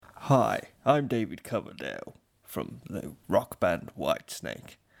Hi, I'm David Coverdale from the rock band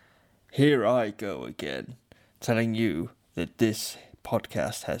Whitesnake. Here I go again, telling you that this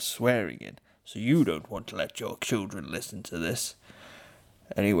podcast has swearing in, so you don't want to let your children listen to this.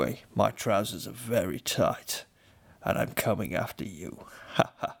 Anyway, my trousers are very tight, and I'm coming after you. Ha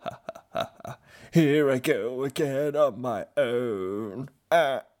ha ha ha ha ha. Here I go again on my own.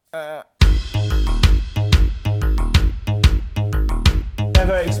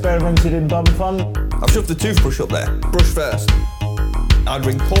 Ever experimented in bum fun? I've shoved the toothbrush up there. Brush first. I'd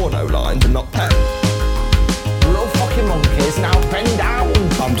ring porno lines and not pen. Little fucking monkeys, now bend down!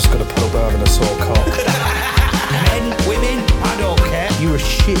 I'm just gonna put up there having a sore cock. Men, women, I don't care. You're a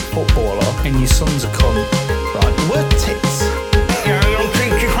shit footballer and your son's a cunt. Right, the word tits. You don't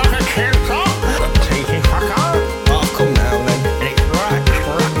treat you like a kid, son? Treat you like a... I've come now then. It's right,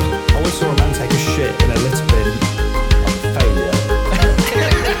 crap. I once saw a man take a shit in a litter bin. I'm a failure.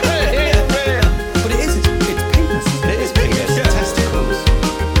 But it's penis. It is penis. Testicles.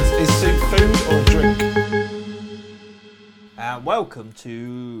 Is soup food or drink? And welcome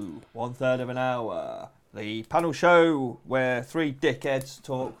to 1/3 of an hour, the panel show where three dickheads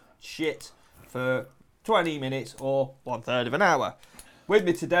talk shit for 20 minutes or 1/3 of an hour. With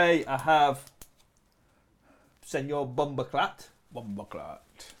me today I have Senor Bumbaclaat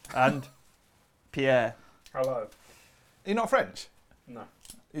and Pierre. Hello. You're not French? No.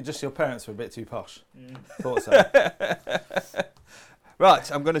 Your parents were a bit too posh. Thought so.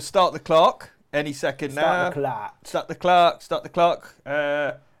 Right, I'm going to start the clock any second now. Start the clock.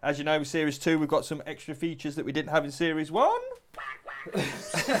 As you know, with Series 2, we've got some extra features that we didn't have in Series 1.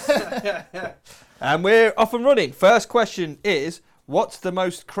 And we're off and running. First question is, what's the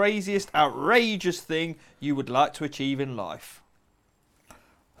most craziest, outrageous thing you would like to achieve in life?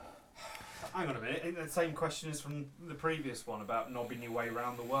 Hang on a minute. Isn't the same question as from the previous one about knobbing your way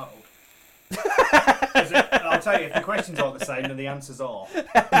around the world? I'll tell you, if the questions aren't the same, then the answers are.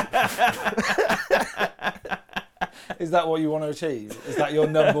 Is that what you want to achieve? Is that your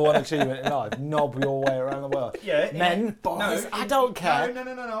number one achievement in life? Knob your way around the world? Yeah. Men, boys, I don't care. No.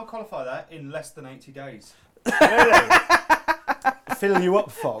 I'll qualify that in less than 80 days. Really? Fill you up,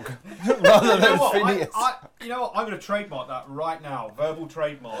 fog. Rather than Phineas. You know what? I'm going to trademark that right now. Verbal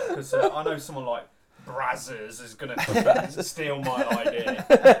trademark. Because I know someone like Brazzers is going to steal my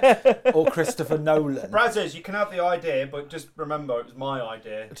idea. Or Christopher Nolan. Brazzers, you can have the idea, but just remember it was my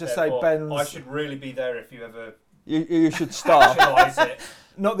idea. Just Therefore, say Ben's... I should really be there if you ever... You should start. Actualise it.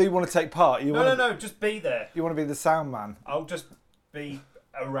 Not that you want to take part. No, just be there. You want to be the sound man. I'll just be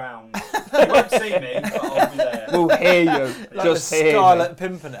around. You won't see me, but I'll be there. We'll hear you. Like Just the hear Scarlet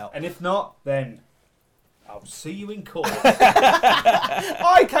Pimpernel. And if not, then I'll see you in court.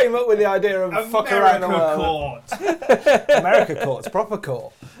 I came up with the idea of fuck around the world. Court. America courts, proper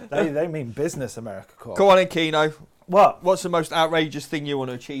court. They mean business America court. Go on in, Kino. What? What's the most outrageous thing you want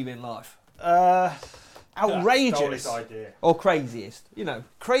to achieve in life? Outrageous. Idea. Or craziest,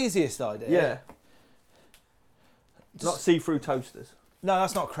 Craziest idea? Yeah. Not see-through toasters. No,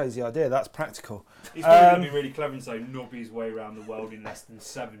 that's not a crazy idea. That's practical. He's probably going to be really clever and say knob his way around the world in less than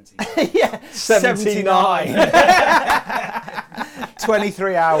 70. Yeah, 79.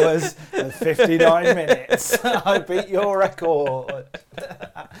 23 hours and 59 minutes. I beat your record.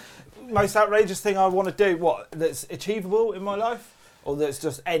 Most outrageous thing I want to do, what, that's achievable in my life? Or that's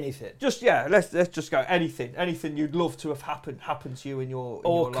just anything? Let's just go anything you'd love to have happen to you in your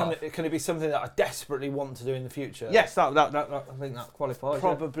life. Can it be something that I desperately want to do in the future? Yes, that I think that qualifies.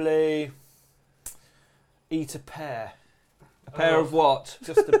 Probably eat a pear. A pair of what?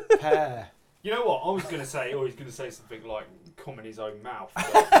 Just a pear. You know what? I was going to say something like come in his own mouth.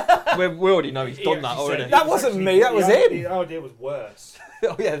 we already know he's done that already. That wasn't me, that was him. The idea was worse.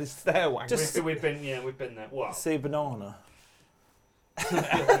 Oh yeah, the stair wank. We've been there. What? See a banana.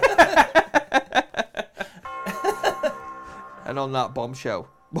 And on that bombshell,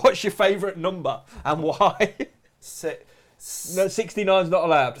 what's your favourite number and why? 69's not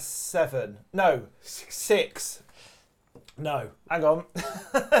allowed. 7. No. 6. No. Hang on.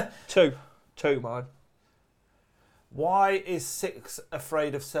 2, mine. Why is 6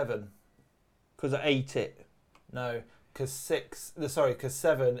 afraid of 7? Because I ate it. No. Because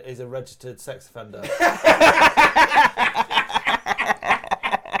 7 is a registered sex offender.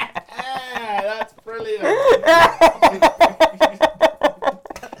 That's brilliant.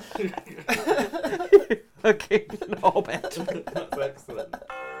 Okay, Norbert. That's excellent.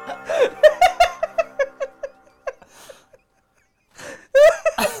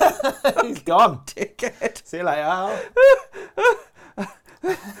 He's gone. Dickhead. See you later.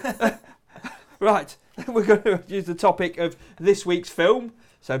 Right, we're going to use the topic of this week's film.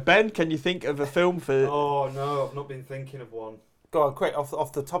 So Ben, can you think of a film for? Oh no, I've not been thinking of one. Go on, quick,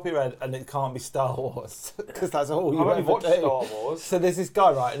 off the top of your head, and it can't be Star Wars, because that's all you I've only ever watched do. Star Wars. So there's this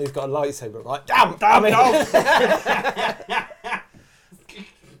guy, right, and he's got a lightsaber, right? Damn it!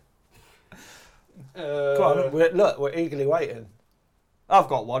 Come on, we're eagerly waiting. I've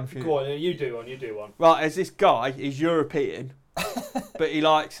got one for you. Go on, you do one. Right, there's this guy. He's European, but he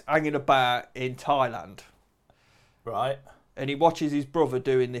likes hanging about in Thailand, Right, and he watches his brother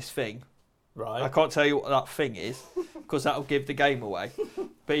doing this thing. right. I can't tell you what that thing is because that'll give the game away.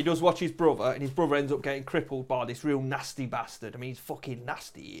 But he does watch his brother, and his brother ends up getting crippled by this real nasty bastard. I mean, he's fucking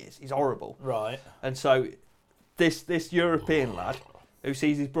nasty. He is. He's horrible. Right. And so, this European lad who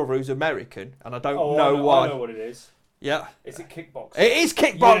sees his brother who's American, and I don't Oh, know why. I know what it is. Yeah, Is it kickboxing? it is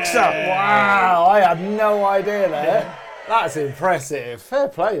kickboxer. Yeah. Wow, I had no idea there. That's impressive. Fair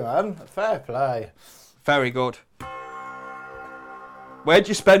play, man. Fair play. Very good. Where do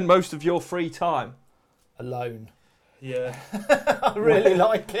you spend most of your free time? Alone. Yeah. I really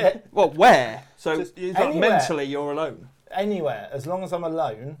like it. Well, where? So Just it's like anywhere. mentally you're alone. Anywhere, as long as I'm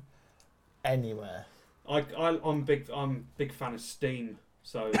alone, anywhere. I'm big fan of Steam,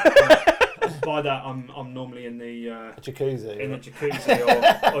 so by that I'm normally in the Jacuzzi.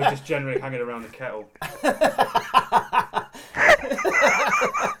 jacuzzi or just generally hanging around the kettle. I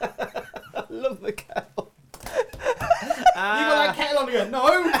love the kettle. You got that kettle on again? No.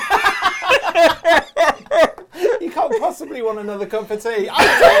 You can't possibly want another cup of tea. I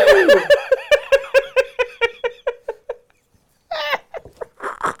do!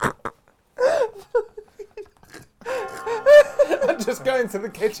 I'm just going to the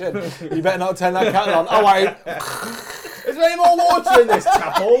kitchen. You better not turn that kettle on. Oh, wait. Is there any more water in this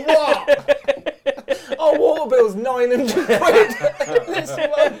tap or what? Our water bill's 900 quid this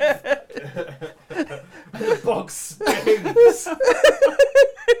month. The box stinks.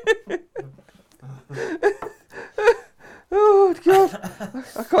 Oh God,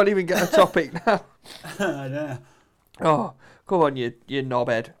 I can't even get a topic now. I know. Oh, come on, you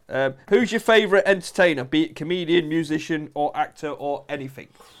knobhead. Who's your favourite entertainer, be it comedian, musician, or actor, or anything?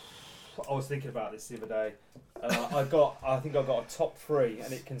 I was thinking about this the other day. I think I got a top three,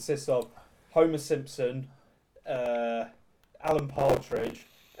 and it consists of Homer Simpson, Alan Partridge,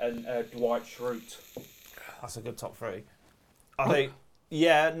 and Dwight Schrute. That's a good top three. I think,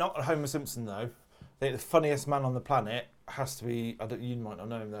 yeah, not Homer Simpson though. I think the funniest man on the planet has to be, you might not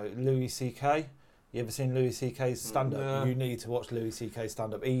know him though, Louis C.K. You ever seen Louis C.K.'s stand-up? No. You need to watch Louis C.K.'s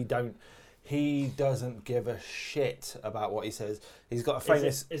stand-up. He doesn't give a shit about what he says. He's got a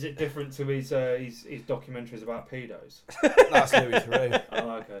famous... Is it different to his documentaries about pedos? That's Louis Theroux. Oh,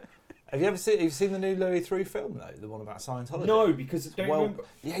 okay. Have you seen the new Louis Theroux film though? The one about Scientology? No, because don't you remember?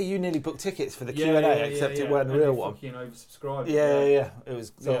 Yeah, you nearly booked tickets for the Q&A, except it weren't a real one. Fucking oversubscribed. Yeah. It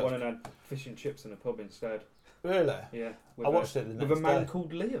was... So I went and had fish and chips in a pub instead. Really? Yeah. I watched it the next with a man day.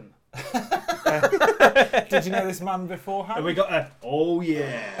 called Liam. Did you know this man beforehand? And we got a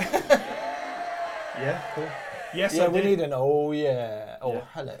yeah. Yeah, cool. Yes, Yeah, I we did. need an oh yeah. Oh, Yeah.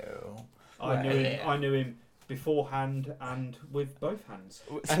 hello. I knew him beforehand and with both hands.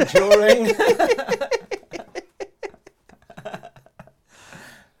 And during.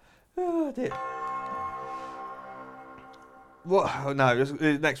 Oh dear. What? Oh, no,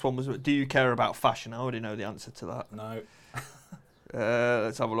 the next one was, do you care about fashion? I already know the answer to that. No.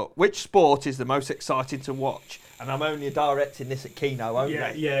 Let's have a look. Which sport is the most exciting to watch? And I'm only directing this at Keno only.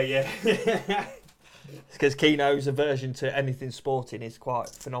 Yeah. Because Keno's aversion to anything sporting is quite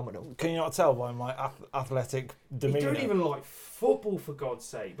phenomenal. Can you not tell by my athletic He demeanour? don't even like football, for God's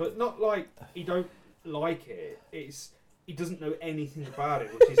sake. But not like he don't like it. It's he doesn't know anything about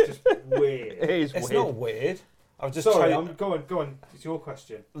it, which is just weird. It is It's weird. not weird. I've just Sorry, tried- go on. It's your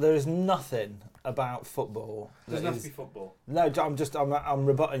question. There is nothing about football. It doesn't that have to is- be football. No, I'm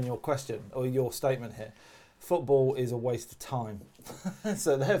rebutting your question or your statement here. Football is a waste of time.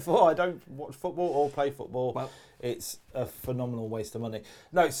 So therefore I don't watch football or play football. Well- It's a phenomenal waste of money.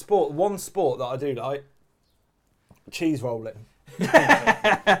 No, one sport that I do like, cheese rolling.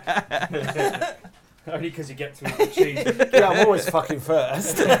 Only because you get to eat the cheese. Yeah, I'm always fucking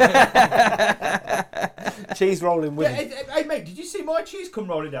first. Cheese rolling with Hey mate, did you see my cheese come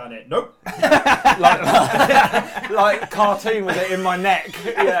rolling down it? Nope. like cartoon with it in my neck.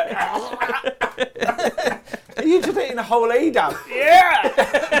 Yeah. Are you just eating a whole Edam? Yeah.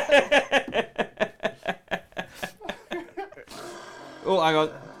 Oh, hang on.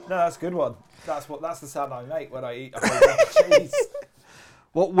 No, that's a good one. That's the sound I make when I eat a whole block of cheese.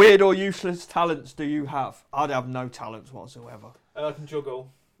 What weird or useless talents do you have? I'd have no talents whatsoever. I can juggle,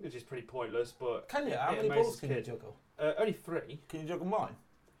 which is pretty pointless, but Can you? How it many amazes balls can you kids. juggle? Only 3. Can you juggle mine?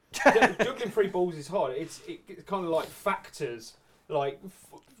 Juggling 3 balls is hard. It's kind of like factors. Like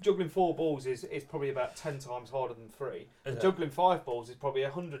juggling 4 balls is probably about 10 times harder than 3. Juggling 5 balls is probably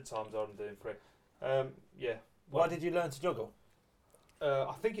 100 times harder than doing 3. Yeah. Why did you learn to juggle?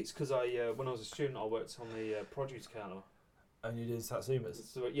 I think it's because when I was a student, I worked on the produce counter. And you did satsumas?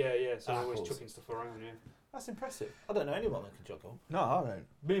 So, yeah. So I was always chucking stuff around. Yeah. That's impressive. I don't know anyone that can juggle. No, I don't.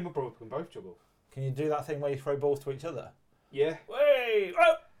 Me and my brother can both juggle. Can you do that thing where you throw balls to each other? Yeah. Way!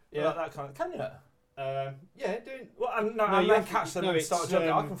 Oh! Yeah. Like that kind of. Can you? Yeah, doing. Well, and you then have to- catch them no, and it's, start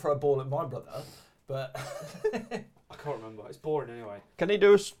juggling. I can throw a ball at my brother, but I can't remember. It's boring anyway. Can he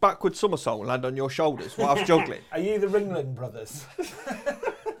do a backward somersault and land on your shoulders whilst juggling? are you the Ringling brothers?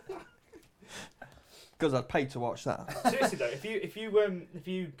 Because I'd pay to watch that. Seriously though, if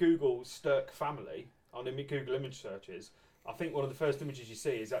you Google Sturk family on Google image searches, I think one of the first images you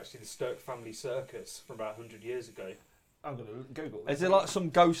see is actually the Sturk family circus from about 100 years ago. I'm going to Google this. Is it like some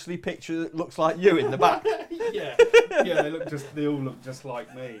ghostly picture that looks like you in the back? Yeah, they all look just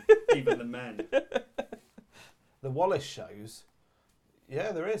like me, even the men. The Wallace shows.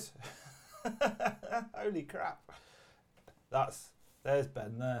 Yeah, there is. Holy crap. There's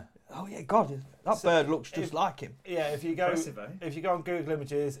Ben there. Oh yeah, God, that bird looks just like him. Yeah, if you go on Google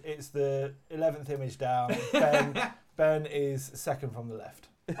Images, it's the 11th image down. Ben is second from the left.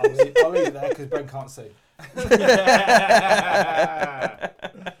 I'll leave it there because Ben can't see.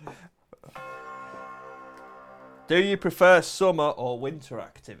 Do you prefer summer or winter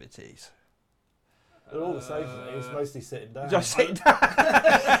activities? They're all the same for me. It's mostly sitting down. Just sitting down.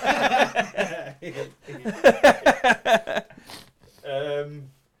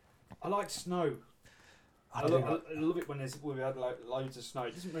 I like snow. I love it when we had loads of snow.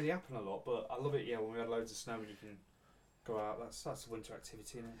 It doesn't really happen a lot, but I love it. Yeah, when we had loads of snow and you can go out. That's a winter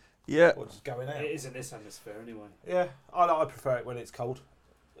activity, isn't it? Yeah. Or just going out. It is in this hemisphere anyway. Yeah, I prefer it when it's cold.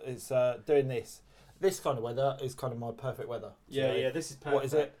 It's doing this. This kind of weather is kind of my perfect weather. Yeah, this is perfect. What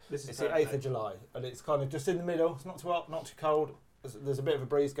is it? This is It's the 8th of July, and it's kind of just in the middle. It's not too hot, not too cold. There's a bit of a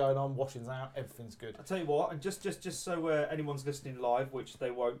breeze going on, washing's out, everything's good. I'll tell you what, and just so anyone's listening live, which they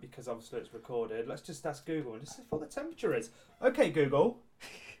won't because obviously it's recorded, let's just ask Google and just see what the temperature is. Okay, Google.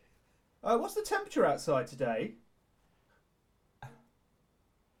 What's the temperature outside today?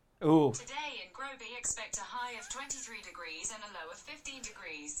 Ooh. Today in Groby, expect a high of 23 degrees and a low of 15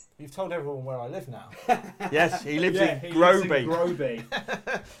 degrees. You've told everyone where I live now. Yes, he lives in he Groby. lives in Groby.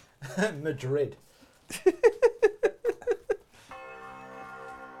 Madrid.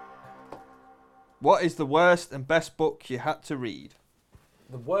 What is the worst and best book you had to read?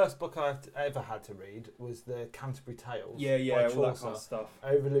 The worst book I ever had to read was the Canterbury Tales. Yeah, by all that Chaucer. kind of stuff.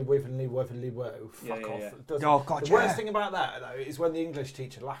 Overly, wivenly, weatherly, woe. Fuck off. Yeah. It doesn't- Oh, God, the worst thing about that, though, is when the English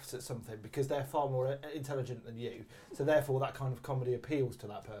teacher laughs at something because they're far more intelligent than you. So therefore, that kind of comedy appeals to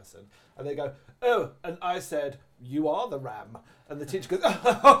that person. And they go, oh, and I said, you are the ram. And the teacher goes,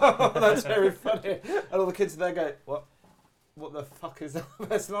 oh, that's very funny. And all the kids there go, what the fuck is that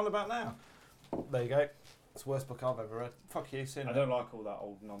person on about now? There you go. It's the worst book I've ever read. Fuck you, soon. I don't like all that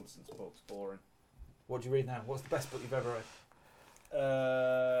old nonsense books, boring. What do you read now? What's the best book you've ever read?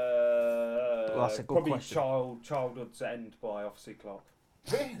 Well, that's a good probably question. Childhood's End by Arthur C. Clarke.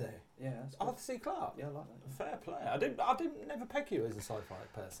 Really? Yeah, that's good. Arthur C. Clarke? Yeah, I like that. Fair play. I didn't never peg you as a sci-fi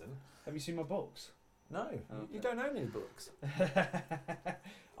person. Have you seen my books? No, you don't own any books.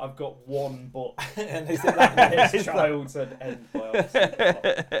 I've got one book. And is it that? It's Childhood's End by Arthur C.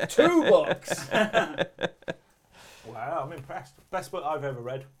 Clarke. 2 books! Wow, I'm impressed. Best book I've ever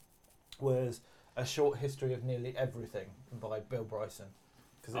read was A Short History of Nearly Everything by Bill Bryson.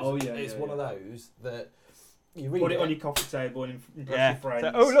 Because it's one of those that you read Put it on your coffee table and impress Yeah. your friends.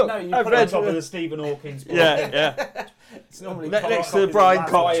 So, oh, look, No, you I've Put it on read top of the Stephen Hawking's book. Yeah. It's normally Next to the Brian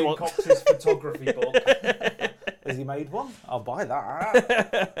Cox Brian one. Cox's photography book. Has he made one? I'll buy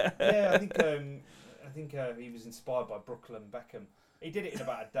that. Yeah, I think he was inspired by Brooklyn Beckham. He did it in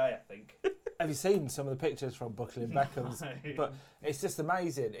about a day, I think. Have you seen some of the pictures from Buckley and Beckham's? But it's just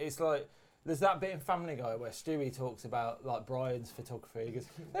amazing. It's like there's that bit in Family Guy where Stewie talks about like Brian's photography. He goes,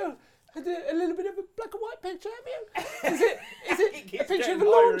 "Oh, I did a little bit of a black and white picture, have you? Is it a picture of a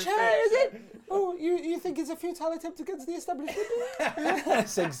lawn chair? Is it? Oh, you think it's a futile attempt against the establishment?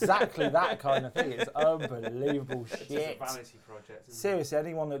 It's exactly that kind of thing. It's unbelievable It's shit. just a vanity project. Isn't Seriously,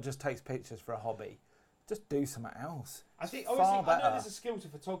 anyone that just takes pictures for a hobby, just do something else. I think It's obviously far I better. know there's a skill to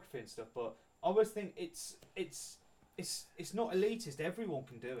photography and stuff, but I always think it's not elitist. Everyone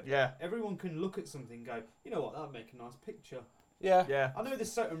can do it. Yeah. Everyone can look at something and go, you know what, that'd make a nice picture. Yeah. Yeah. I know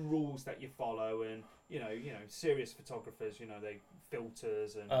there's certain rules that you follow, and serious photographers, they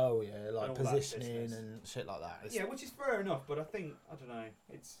filters and Oh yeah, like and all that positioning business. and shit like that. yeah, which is fair enough. But I think I don't know.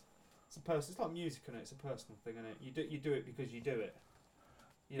 It's it's like music, and it's a personal thing, isn't it? You do it because you do it.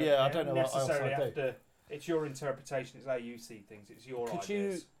 Yeah, I don't know what else necessarily I do. have to. It's your interpretation. It's how you see things. It's your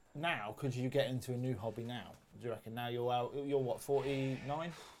ideas. Could you get into a new hobby now? Do you reckon now you're out? You're what,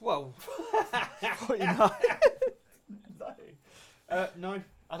 49? Well, 49. No.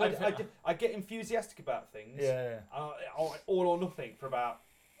 I I get enthusiastic about things. Yeah. All or nothing for about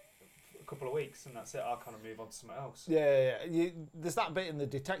a couple of weeks, and that's it. I'll kind of move on to something else. Yeah. There's that bit in The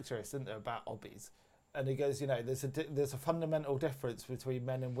Detectorist, isn't there, about hobbies? And he goes, there's a fundamental difference between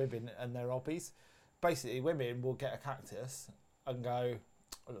men and women and their hobbies. Basically, women will get a cactus and go,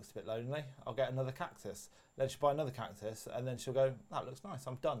 "Oh, it looks a bit lonely. I'll get another cactus." Then she'll buy another cactus, and then she'll go, "That looks nice.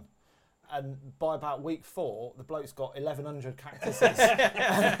 I'm done." And by about week 4, the bloke's got 1,100 cactuses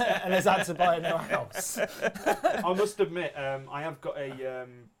and has had to buy a new house. I must admit, I have got a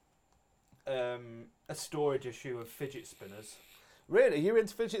storage issue of fidget spinners. Really? You're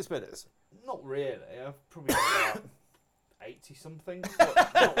into fidget spinners? Not really. I've probably got about 80 something.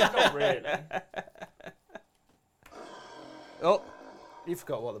 Not really. Oh, You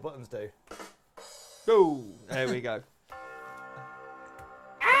forgot what the buttons do. oh, there we go.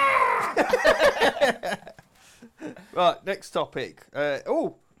 Right, next topic.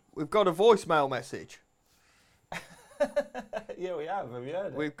 We've got a voicemail message. Yeah, we have. Have you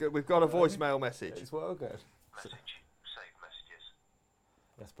heard it? We've got a voicemail message. It's well good. Message. Save messages.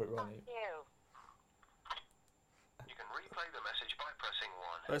 Let's put it on you. You can replay the message by pressing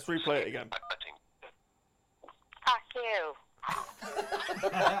 1. Let's replay it again. Fuck you.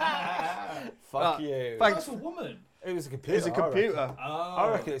 Fuck you. Thanks. That's a woman. It was a computer. It's a I reckon. computer. I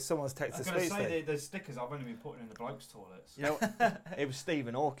reckon it's someone's I was text to going to speech say thing. those stickers I've only been putting in the blokes' toilets. You know, it was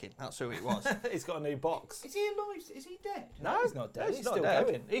Stephen Hawking. That's who it was. He's got a new box. Is he alive? Is he dead? No, he's not dead. he's He's not still dead.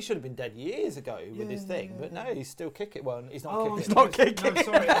 going. He should have been dead years ago with his thing, but no, he's still kicking. Well, he's not kicking. he's not kicking. No,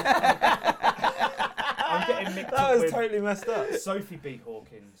 sorry. I'm getting mixed That up was with totally messed up. Sophie B.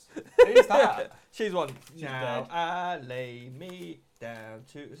 Hawkins. Who's that? She's one. She's Now dead. I lay me down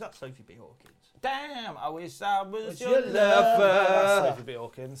to. Is that Sophie B. Hawkins? Damn, I wish I was your your lover. lover. That's Sophie B.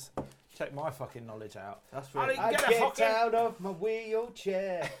 Hawkins. Check my fucking knowledge out. That's I really. didn't get a fucking... out of my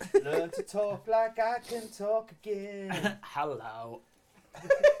wheelchair, learn to talk like I can talk again. Hello.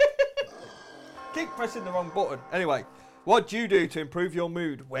 Keep pressing the wrong button. Anyway, what do you do to improve your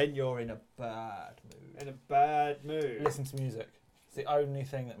mood when you're in a bad mood? In a bad mood. Listen to music. It's the only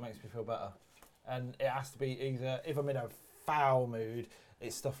thing that makes me feel better. And it has to be either, if I'm in a foul mood,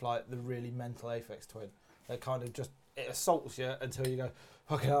 it's stuff like the really mental Aphex Twin. That kind of just, it assaults you until you go,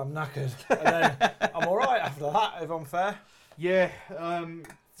 okay, I'm knackered. And then I'm all right after that, if I'm fair. Yeah,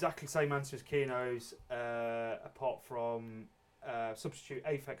 exactly same answer as Keno's, apart from substitute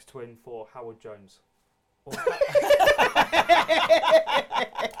Aphex Twin for Howard Jones.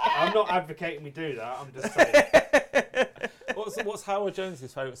 I'm not advocating we do that, I'm just saying. What's Howard Jones'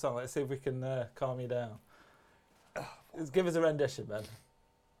 favourite song? Let's see if we can calm you down. Give us a rendition, man.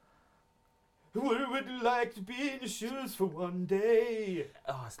 Who would like to be in your shoes for one day?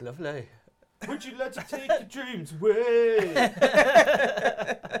 Oh, it's lovely. Would you let you take your dreams away?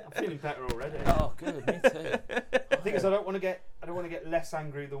 I'm feeling better already. Oh, good. Me too. The thing is, I don't want to get less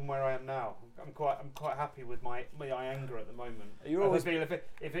angry than where I am now. I'm quite happy with my anger at the moment. You're I always feel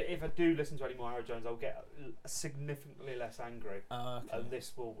if I do listen to any more Howard Jones, I'll get significantly less angry, okay. and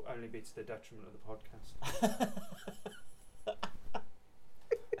this will only be to the detriment of the podcast.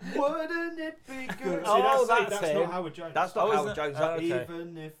 Wouldn't it be good? Oh, that's that's not him. Howard Jones. That's Oh, not isn't Howard it? Jones. Oh, okay.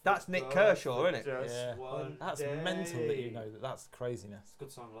 Even if That's we Nick go Kershaw, for isn't it? just Yeah. one That's day. mental that you know that. That's craziness. It's a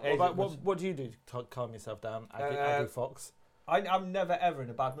good song. Hey, What do you do to calm yourself down, Aggie, Aggie Fox? I'm never ever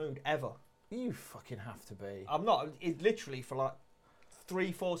in a bad mood ever. You fucking have to be. I'm not. It literally for like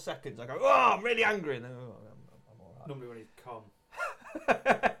 3-4 seconds I go, oh, I'm really angry, and then I'm all right. Normally when he's calm. I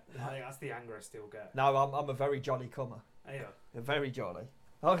think that's the anger I still get. No, I'm a very jolly comer. Anyway. Very jolly.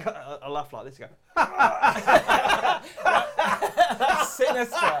 I laugh like this. Go. That's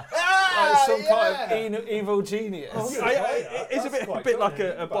sinister. Like some kind of evil genius. It's That's a quite bit good, like I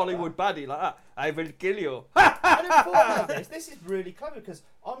didn't a think about Bollywood baddie like that. I will kill you. I didn't thought about this. This is really clever because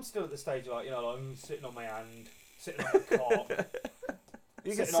I'm still at the stage like I'm sitting on my hand, sitting on my cock,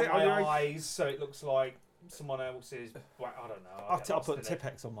 You can sitting sit on my on your. eyes, so it looks like someone else's. Well, I don't know. I'll get put lost in it.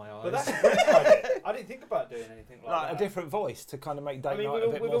 Tipex on my eyes. But that's a great idea. I didn't think about doing anything like like that. a different voice to kind of make date I mean, night we've a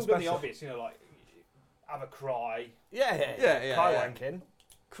all bit we've more all done the special. obvious, like have a cry. Yeah. Cry wanking.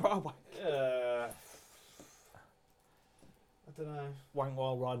 Cry wank. I don't know. Wank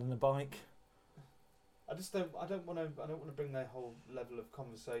while riding a bike. I just don't. I don't want to bring their whole level of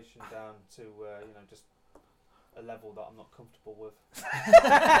conversation down to just a level that I'm not comfortable with.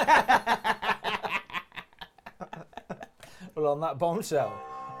 Well, on that bombshell.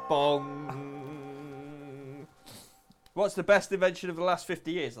 Bong. What's the best invention of the last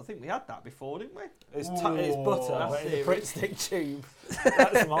 50 years? I think we had that before, didn't we? It's butter, that's but in a it. Britstick tube.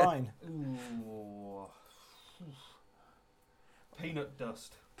 That's mine. Ooh. Peanut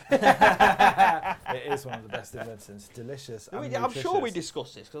dust. It is one of the best inventions. Delicious. And I'm sure we nutritious.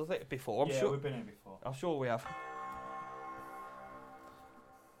 discussed this because I think before. I'm sure we've been here before. I'm sure we have.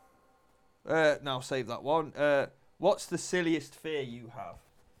 Now save that one. What's the silliest fear you have?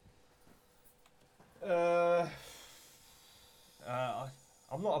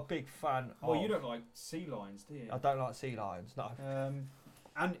 I'm not a big fan. Well, you don't like sea lions, do you? I don't like sea lions. No.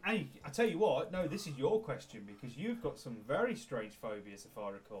 And I tell you what, no, this is your question because you've got some very strange phobias, if I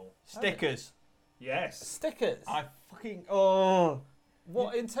recall. Stickers. Yes. Stickers. I fucking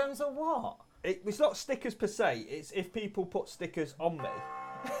What in terms of what? It's not stickers per se. It's if people put stickers on me.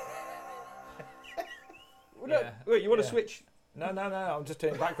 Wait, you want to switch? No. I'm just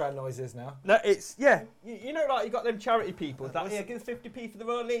doing background noises now. No, it's You know, like you got them charity people that give 50p for the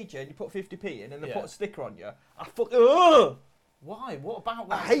Royal Legion. You put 50p in, and they put a sticker on you. I fucking Why? What about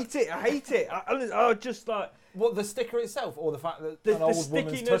that? I hate it. I just like What, the sticker itself, or the fact that The an old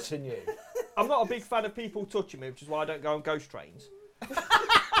woman's stickiness. touching you? I'm not a big fan of people touching me, which is why I don't go on ghost trains.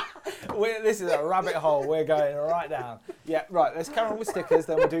 This is a rabbit hole we're going right down. Yeah, right. Let's carry on with stickers,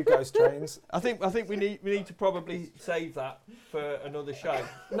 then we'll do ghost trains. I think we need to probably save that for another show.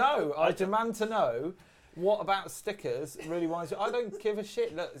 No, I demand to know what about stickers really winds you. I don't give a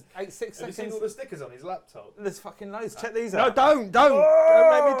shit. Look, 6 Have you seconds. seen all the stickers on his laptop? There's fucking loads. Check these No, out. don't make me do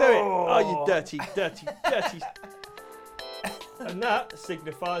it. Oh, you dirty. And that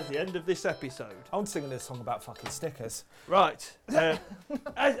signifies the end of this episode. I'm singing this song about fucking stickers. Right.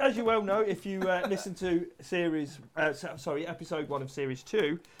 As you well know, if you listen to episode 1 of series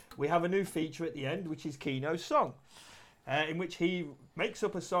 2, we have a new feature at the end, which is Kino's song, in which he makes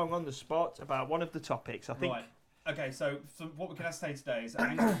up a song on the spot about one of the topics. I think. Right. Okay, so what we can say today is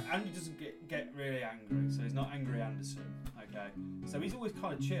Andy doesn't get really angry, so he's not Angry Anderson. Okay, so he's always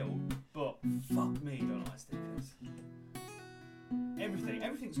kind of chill, but fuck me, don't like stickers.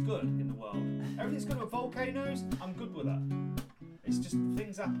 Everything's good in the world. Everything's good with volcanoes. I'm good with that. It's just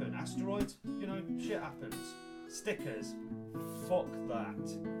things happen. Asteroids, shit happens. Stickers, fuck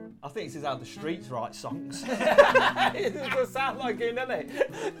that. I think this is how the streets write songs. It does sound like it, doesn't it?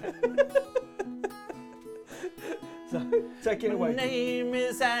 So, take it away. My name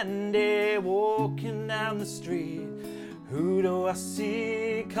is Andy, walking down the street. Who do I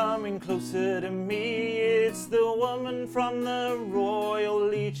see coming closer to me? It's the woman from the Royal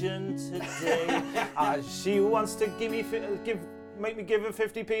Legion today. She wants to make me give her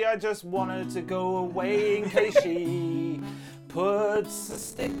 50p. I just want her to go away in case she puts a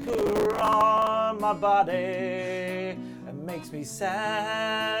sticker on my body and makes me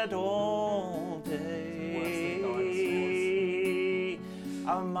sad all day.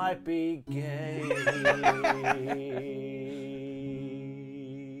 I might be gay.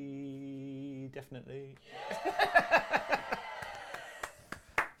 Definitely.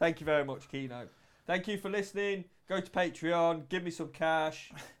 Thank you very much, Kino. Thank you for listening. Go to Patreon. Give me some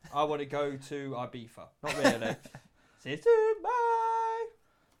cash. I want to go to Ibiza. Not really. See you soon. Bye.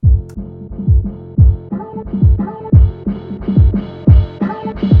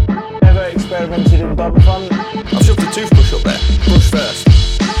 Ever experimented in bubble fun? I've shoved a toothbrush up there. Brush first.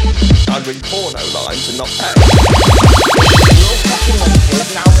 I'd read porno lines and not pay.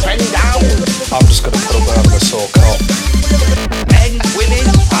 Now bend down. I'm just gonna